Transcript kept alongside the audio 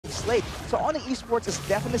Slate. So Onyx Esports is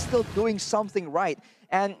definitely still doing something right.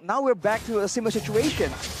 And now we're back to a similar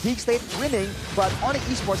situation. Geek Slate winning, but Onyx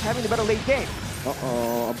Esports having the better late game.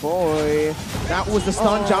 Uh-oh, boy. That was the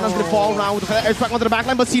stun. Jana's gonna fall around with the airstrike onto the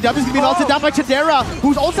backline, but CW's gonna be melted down by Cadera,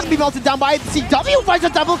 who's also gonna be melted down by CW. Finds a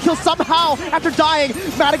double kill somehow after dying.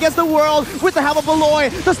 Mad against the world with the help of Aloy.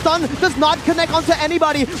 The stun does not connect onto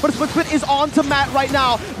anybody, but Split Split is on to Matt right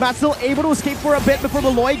now. Matt's still able to escape for a bit before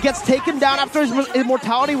Aloy gets taken down after his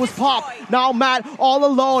immortality was popped. Now Matt all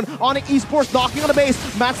alone. Onyx Esports knocking on the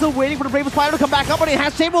base. Matt's still waiting for the Bravest Fighter to come back up, but he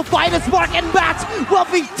has Table fight and Spark, and Matt will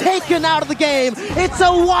be taken out of the game. It's a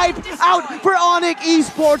wipe out for Onyx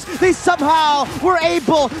Esports. They somehow were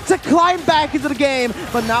able to climb back into the game,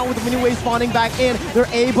 but now with the mini wave spawning back in, they're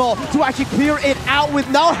able to actually clear it out with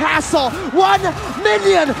no hassle. 1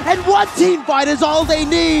 minion and 1 team fight is all they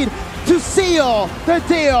need to seal the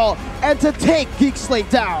deal and to take Geek Slate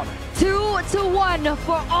down. 2-1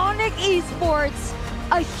 for Onyx Esports.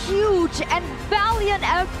 A huge and valiant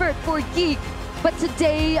effort for Geek. But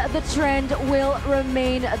today, the trend will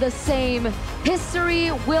remain the same.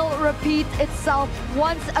 History will repeat itself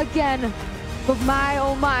once again. But my,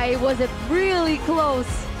 oh my, was it really close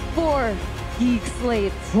for Geek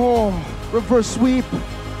Slate. Oh, reverse sweep.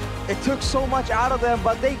 It took so much out of them,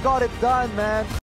 but they got it done, man.